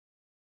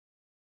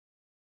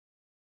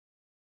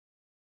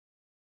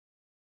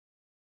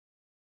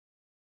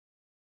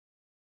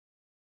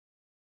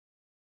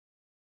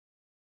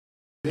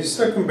This is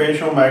a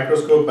conventional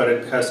microscope, but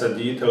it has a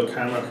digital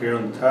camera here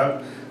on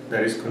top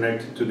that is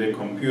connected to the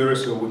computer,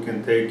 so we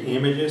can take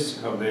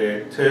images of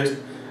the test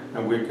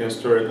and we can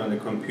store it on the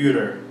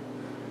computer.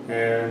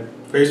 And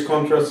phase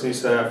contrast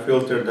is a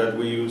filter that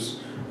we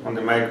use on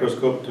the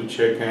microscope to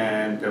check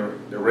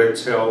the red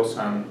cells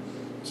and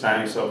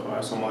signs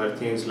of some other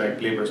things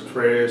like liver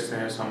stress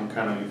and some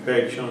kind of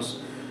infections.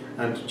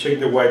 And to check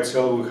the white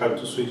cell, we have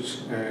to switch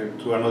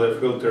to another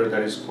filter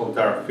that is called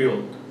dark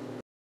field.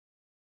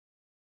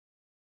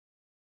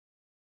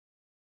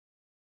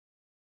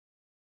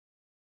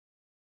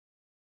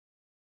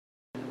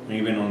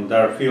 Even on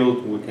dark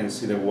field, we can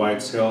see the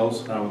white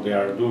cells, how they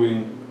are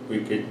doing. We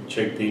can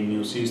check the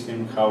immune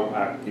system, how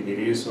active it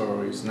is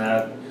or is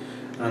not.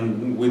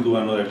 And we do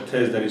another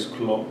test that is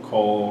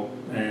called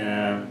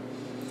a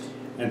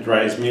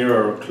dry smear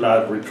or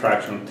clot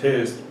retraction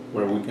test,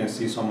 where we can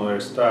see some other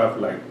stuff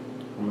like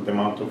the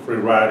amount of free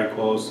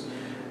radicals,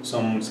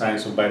 some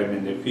signs of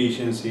vitamin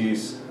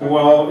deficiencies.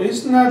 Well,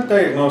 it's not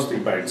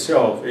diagnostic by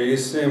itself.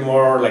 It's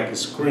more like a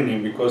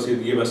screening because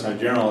it gives us a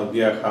general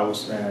idea how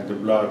the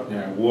blood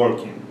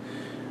working.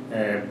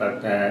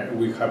 But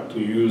we have to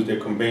use the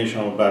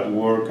conventional blood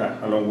work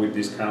along with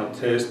this kind of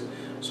test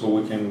so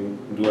we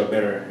can do a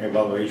better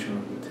evaluation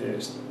of the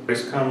test.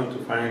 It's common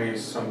to find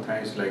is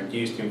sometimes like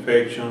yeast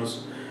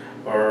infections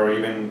or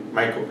even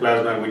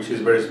mycoplasma, which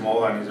is very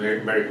small and is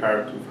very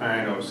hard to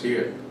find or see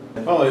it.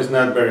 Well, it's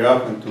not very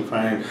often to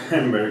find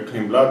very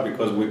clean blood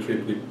because we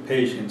treat with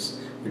patients,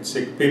 with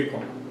sick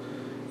people.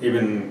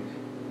 Even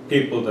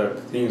people that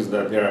think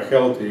that they are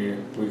healthy,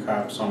 we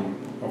have some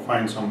or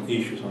find some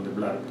issues on the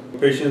blood.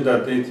 Patients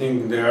that they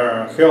think they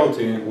are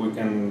healthy, we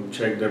can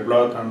check their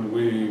blood and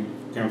we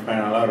can find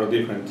a lot of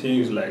different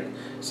things like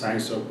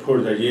signs of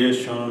poor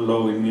digestion,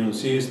 low immune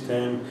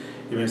system,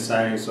 even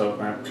signs of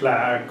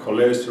plaque,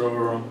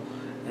 cholesterol,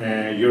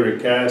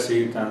 uric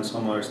acid, and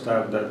some other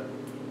stuff that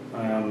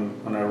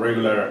on a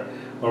regular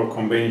or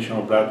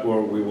conventional blood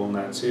work we will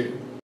not see.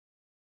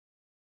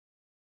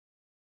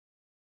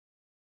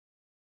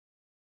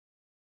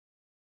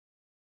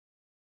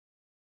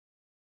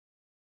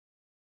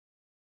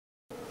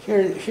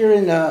 Here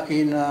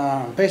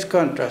in phase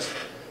contrast,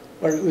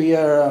 where we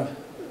are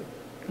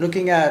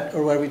looking at,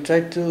 or where we try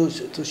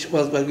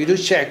well, what we do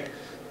check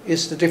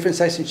is the different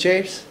sizes and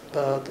shapes,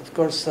 but of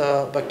course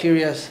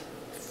bacteria,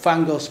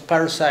 fungus,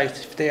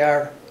 parasites, if they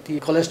are, the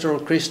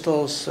cholesterol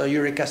crystals,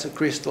 uric acid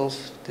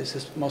crystals. This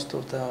is most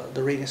of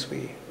the readings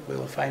we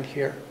will find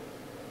here.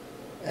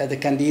 The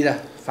candida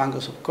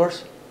fungus, of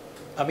course.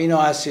 Amino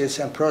acids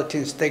and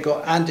proteins, they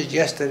go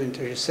undigested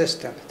into your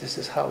system. This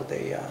is how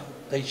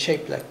they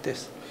shape like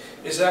this.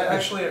 Is that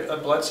actually a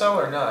blood cell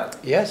or not?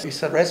 Yes,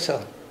 it's a red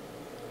cell.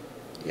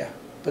 Yeah,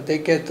 but they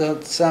get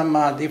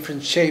some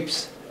different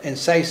shapes and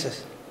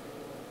sizes.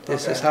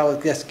 This is how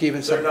it gets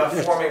given. They're not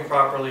forming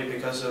properly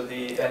because of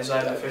the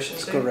enzyme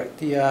deficiency? Correct.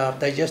 The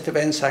digestive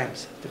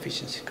enzymes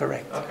deficiency,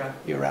 correct. Okay.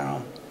 You're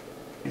on.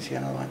 You see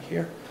another one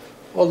here.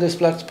 All these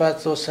black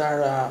spots, those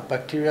are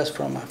bacteria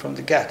from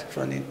the gut,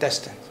 from the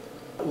intestine.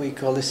 We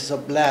call this a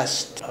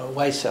blast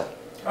white cell.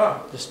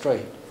 Oh.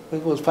 Destroy. We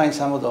will find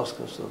some of those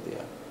because of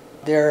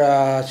there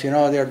are, as you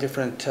know, there are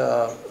different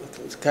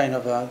kind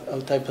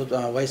of types of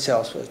white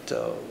cells with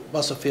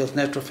basophils,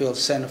 neutrophils,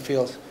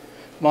 xenophils,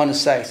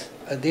 monocytes.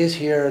 This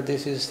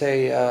is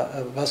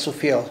a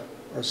basophil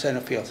or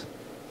xenophils.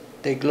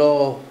 They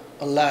glow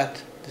a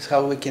lot. This is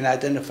how we can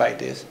identify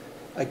this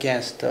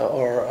against the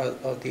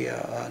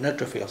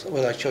neutrophils.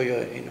 Well, I'll show you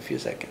in a few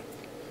seconds.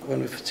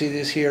 When we see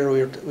this here,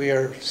 we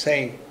are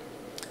saying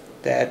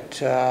that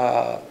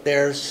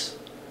there's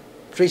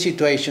three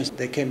situations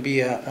that can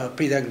be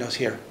pre-diagnosed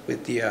here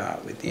with the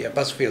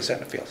basophils,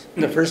 xenophils.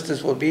 The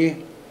first will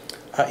be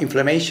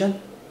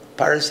inflammation,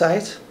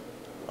 parasites,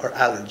 or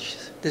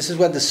allergies. This is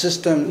what the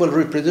system will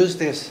reproduce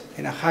this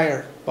in a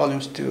higher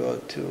volumes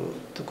to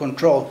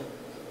control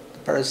the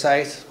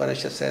parasites, what I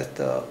just said,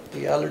 the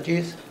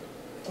allergies,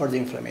 or the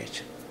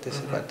inflammation. This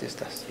is what this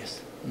does,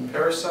 yes.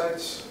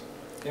 Parasites,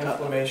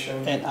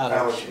 inflammation, and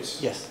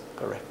allergies. Yes,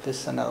 correct.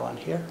 This is another one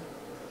here.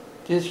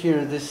 This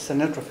is a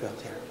neutrophil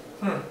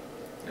here.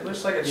 It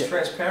looks like it's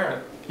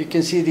transparent. You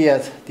can see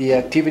the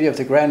activity of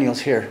the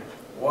granules here.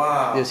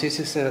 Wow. This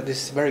is a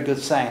very good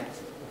sign.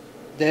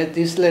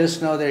 This lets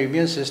us know their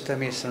immune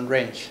system is in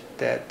range,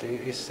 that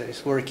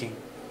is working.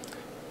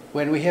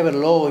 When we have a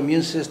low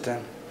immune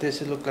system,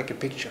 this looks like a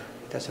picture.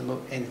 It doesn't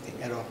look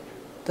anything at all.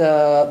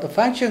 The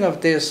function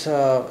of this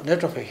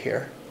neutrophil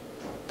here,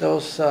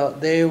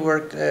 they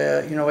work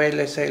in a way,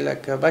 let's say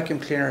like a vacuum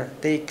cleaner.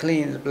 They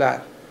clean the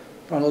blood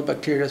from all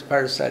bacteria,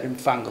 parasites, and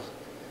fungal.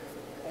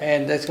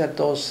 And that's got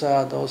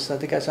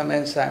they got some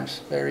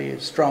enzymes very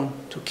strong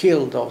to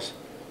kill those.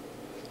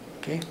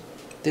 Okay,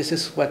 this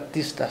is what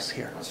this does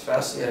here. That's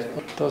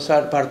fascinating. Those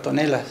are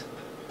Bartonellas.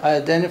 I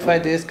identify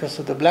this because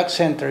of the black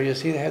center. You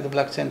see, they have the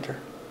black center.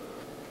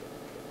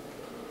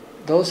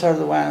 Those are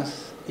the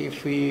ones.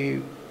 If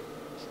we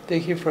stay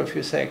here for a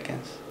few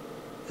seconds,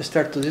 they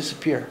start to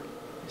disappear.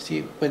 You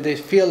see, when they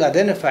feel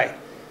identified,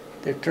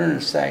 they turn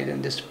aside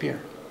and disappear.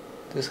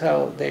 This is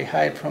how they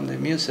hide from the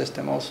immune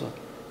system also.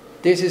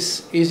 This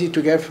is easy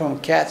to get from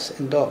cats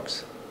and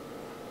dogs.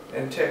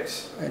 And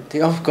ticks.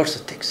 Of course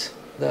the ticks.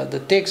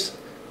 The ticks,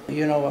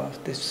 you know,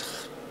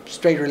 this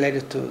straight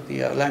related to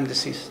the Lyme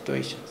disease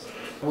situations.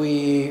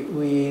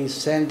 We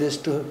send this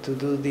to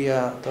do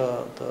the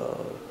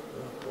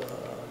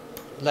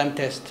Lyme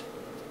test.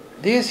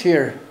 These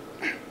here,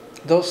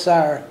 this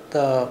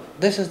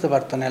is the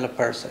Bartonella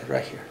parasite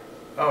right here.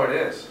 Oh, it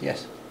is?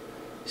 Yes.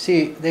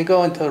 See, they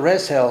go into a red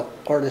cell,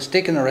 or they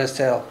stick in a red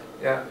cell.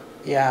 Yeah.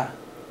 Yeah,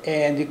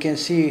 and you can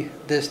see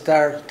they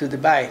start to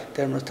divide,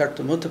 they will start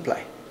to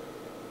multiply.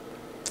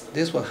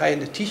 This will hide in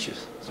the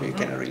tissues, so you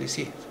cannot really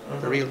see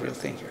the real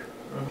thing here.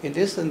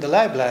 In the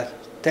live blood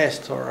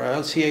test, or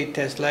LCA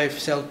test, live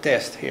cell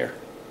test here,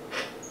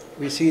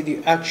 we see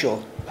the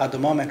actual, at the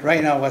moment,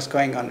 right now, what's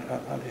going on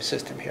the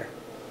system here.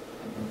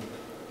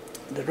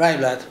 The dry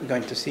blood, we're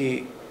going to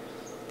see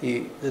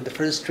the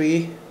first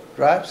 3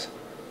 drops,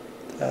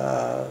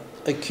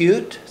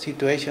 acute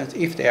situations,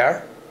 if they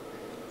are,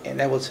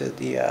 and I will say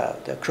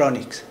the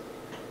chronics.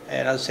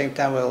 And at the same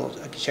time, we'll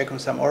check on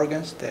some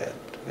organs. We're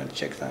going to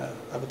check,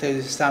 I will tell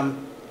you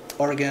some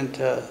organ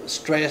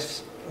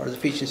stress or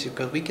deficiency,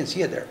 because we can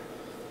see it there.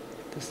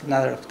 This is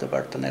another of the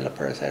Bartonella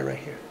parasite right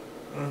here.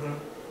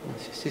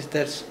 See,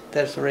 there's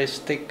already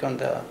stick on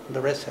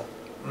the red cell.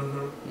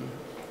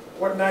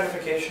 What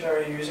nidification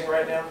are you using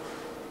right now?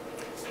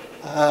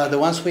 The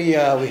ones we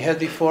had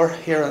before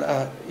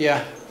here,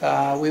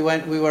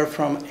 we were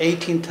from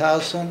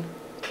 18,000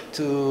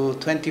 to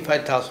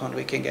 25,000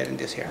 we can get in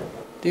this here.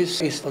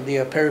 This is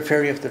the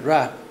periphery of the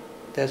drug.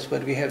 That's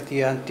what we have,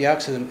 the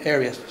antioxidant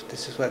areas.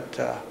 This is what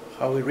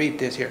how we read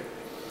this here.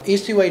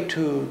 Easy way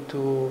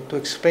to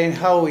explain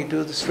how we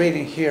do this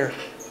reading here.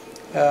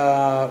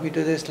 We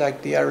do this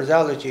like the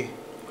iridology.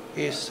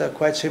 Is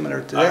quite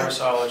similar to that.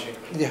 Iridology.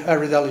 Yeah,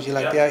 iridology,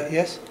 like the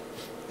yes.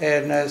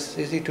 And it's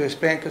easy to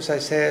explain because I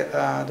say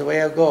the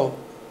way I go,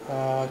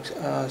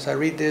 as I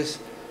read this,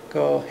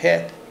 go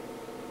head,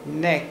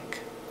 neck,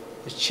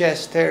 the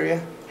chest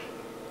area,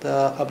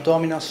 the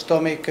abdominal,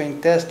 stomach,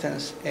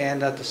 intestines,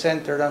 and at the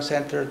center, down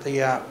center,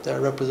 the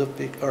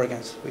reproductive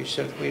organs. We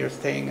are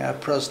saying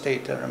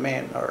prostate or a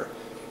man or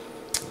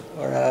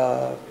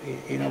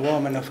in a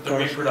woman, of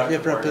course.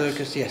 Reproductive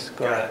organs. Yes,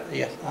 correct.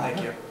 Yes.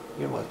 Thank you.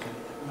 You're welcome.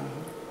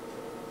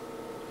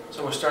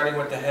 So we're starting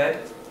with the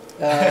head.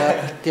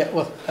 Yeah.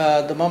 Well,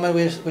 the moment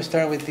we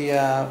start with the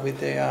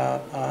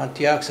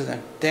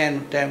antioxidant,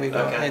 then we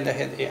go in the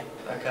head. Yeah.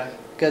 Okay.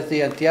 Because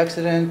the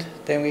antioxidant,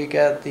 then we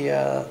got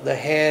the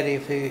head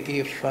if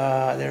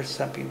there's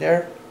something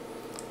there.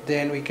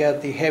 Then we got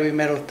the heavy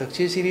metal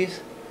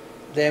toxicities.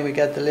 Then we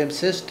got the lymph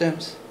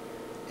systems,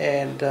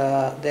 and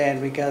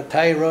then we got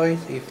thyroid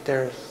if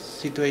there's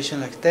situation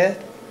like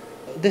that.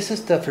 This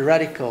is the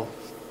ferratical,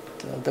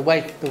 the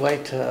white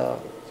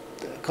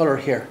color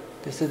here.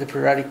 This is the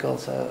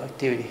periodicals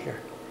activity here.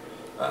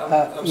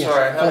 I'm yes.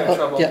 sorry, I'm having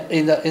trouble. Yeah,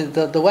 in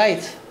the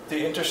white.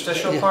 The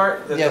interstitial Yeah.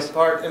 part, the Yes.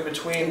 part in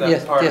between the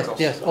Yes, particles.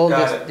 yes. All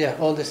Got this, it. yeah,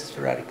 all this is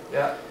periodical.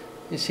 Yeah.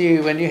 You see,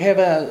 when you have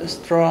a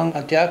strong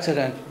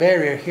antioxidant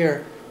barrier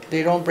here,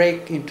 they don't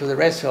break into the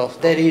red cells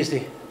that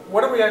easy.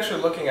 What are we actually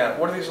looking at?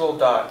 What are these little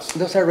dots?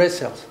 Those are red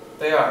cells.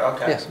 They are,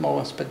 okay. Yes, small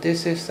ones. But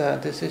this is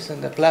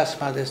in the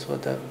plasma. This is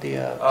what the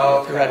Oh,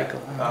 okay. periodical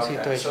Okay.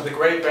 situation. So the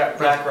gray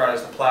background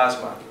is the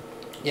plasma.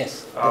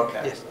 Yes.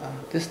 Okay. Yes.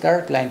 This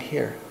dark line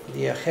here,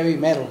 the heavy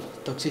metal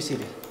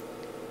toxicity.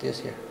 This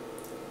here.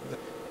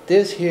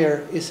 This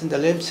here is in the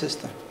lymph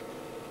system.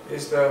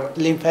 Is the...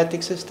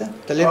 Lymphatic system.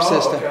 The lymph Oh,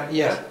 system. okay.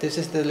 Yes. Yeah. This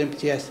is the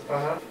lymph. Yes.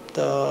 Uh-huh.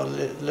 The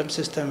lymph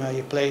system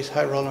plays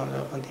high role on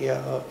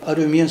the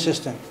autoimmune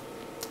system.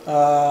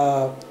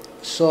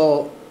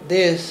 So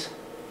this,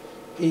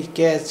 it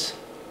gets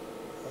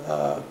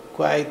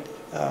quite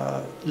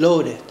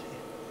loaded.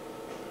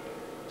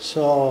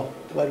 So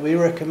what we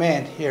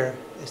recommend here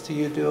is to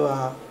you do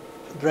a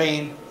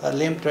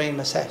lymph drain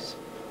massage.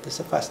 That's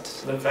the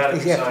fastest.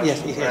 Lymphatic Yes, massage.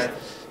 yes, yes, Right.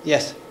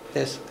 yes.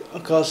 This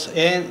because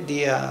and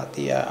the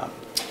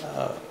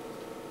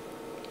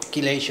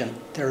chelation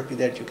therapy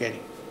that you're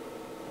getting.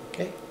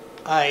 Okay.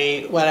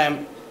 What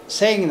I'm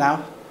saying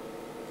now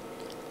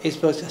is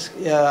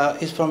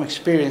from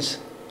experience,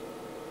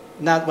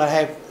 not what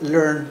I've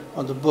learned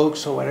on the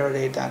books or whatever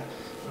they've done.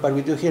 But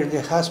we do here in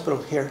the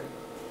hospital here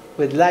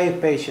with live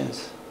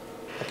patients.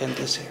 I can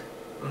do this here.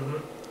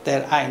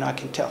 That I know I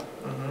can tell.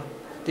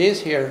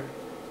 This here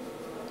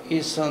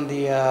is on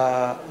the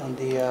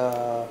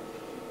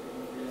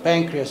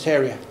pancreas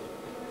area.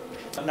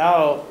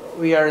 Now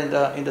we are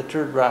in the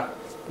third drop.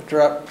 The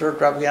third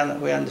drop we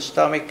are in the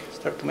stomach,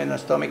 start to in the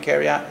stomach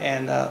area,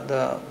 and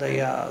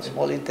the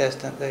small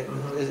intestine,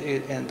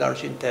 and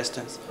large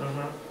intestines,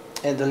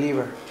 and the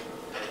liver.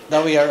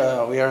 Now we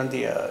are in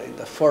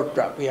the fourth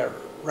drop. We are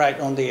right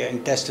on the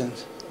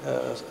intestines,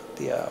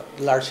 the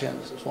large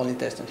and small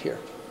intestines here.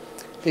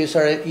 These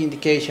are an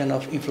indication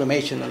of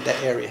inflammation in the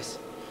areas.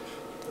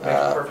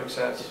 Makes perfect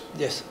sense.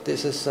 Yes,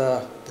 this is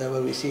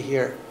what we see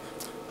here.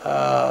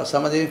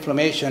 Some of the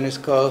inflammation is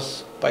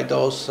caused by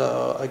those,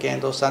 again,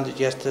 those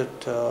undigested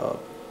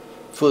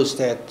foods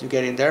that you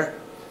get in there,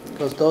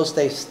 because those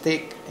they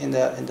stick in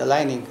the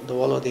lining, the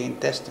wall of the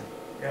intestine.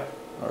 Yeah.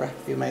 All right,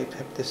 you might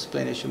have this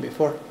explanation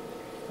before,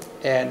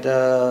 and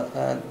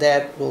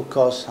that will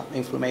cause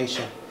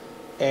inflammation.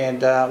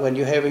 And when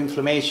you have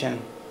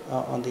inflammation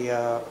on the,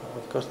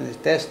 of course, in the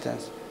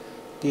intestines,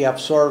 the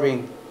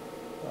absorbing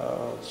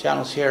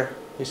channels here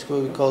is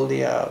what we call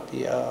the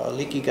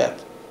leaky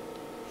gut.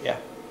 Yeah,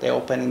 they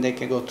open and they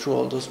can go through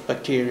all those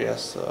bacteria,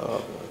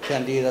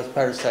 candida,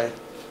 parasites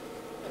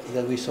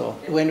that we saw.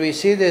 When we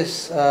see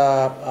this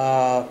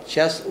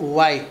just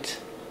white,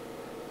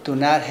 do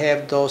not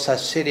have those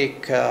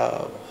acidic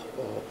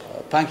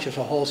punctures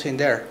or holes in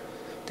there.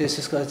 This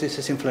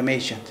is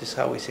inflammation. This is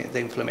how we see the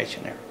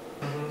inflammation there.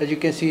 As you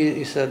can see,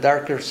 it's a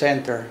darker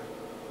center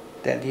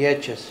than the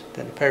edges,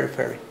 than the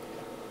periphery.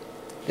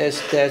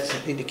 That's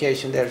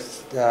indication that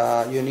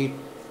you need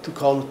to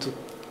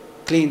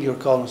clean your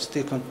colon.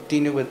 Still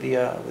continue with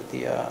your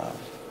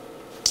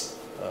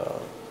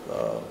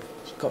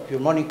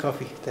morning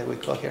coffee that we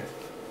call here.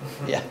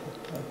 Yeah.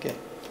 Okay.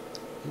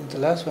 And the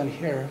last one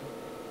here.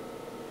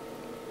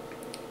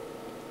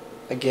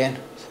 Again,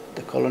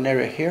 the colon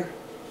area here,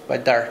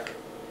 but dark.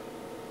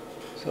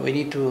 So we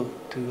need to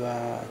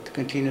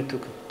continue to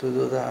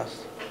do the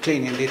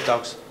cleaning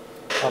detox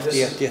of the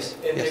yes.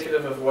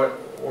 Indicative of what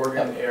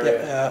organ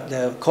area?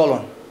 The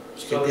colon.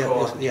 Still the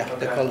colon. Yeah, okay.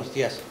 the colon.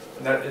 Yes.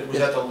 And was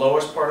that the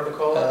lowest part of the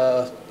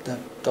colon?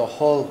 The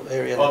whole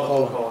area. Oh, the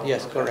colon. colon.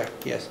 Yes, okay.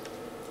 correct. Yes.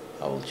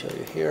 I will show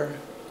you here.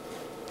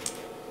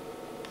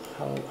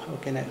 How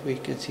we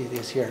can see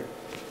this here?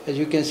 As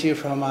you can see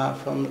from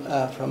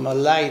a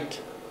light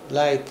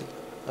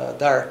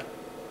dark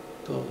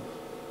to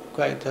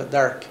quite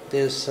dark,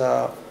 this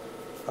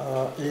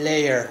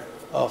layer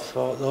of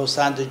those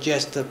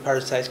undigested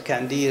parasites,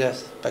 candida,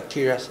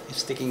 bacteria is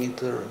sticking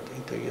into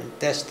your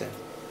intestine.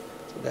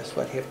 So that's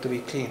what have to be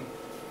clean.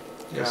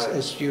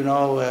 As you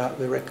know,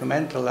 we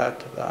recommend a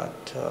lot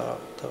about the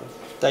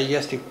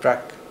digestive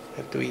tract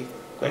have to be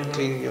quite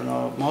clean. You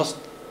know, most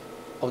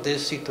of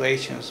these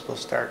situations will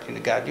start in the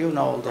gut. You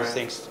know all those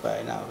things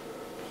by now.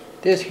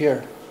 This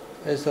here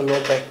is the low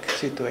back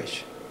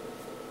situation.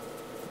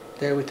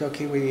 There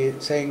we're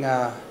saying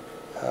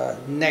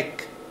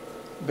neck,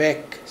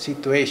 back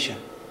situation.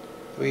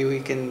 We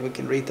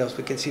can read those.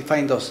 We can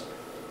find those.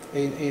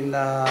 In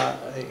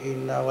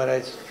what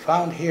I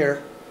found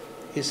here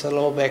is a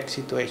low back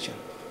situation.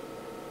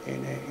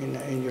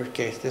 In your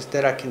case, this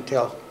that I can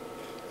tell.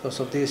 Because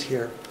of this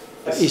here,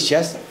 it's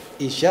just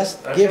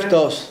okay. Give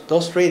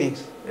those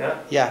readings. Yeah.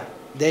 Yeah.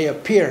 They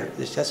appear.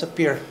 They just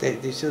appear.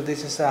 This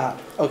is a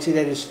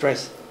oxidative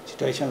stress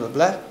situation of the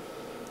blood.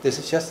 This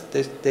is just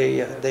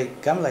they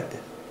come like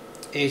that.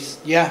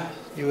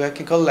 I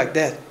can call it like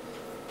that.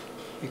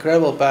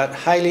 Incredible, but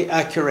highly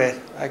accurate.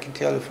 I can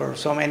tell you for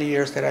so many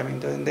years that I've been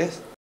doing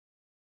this.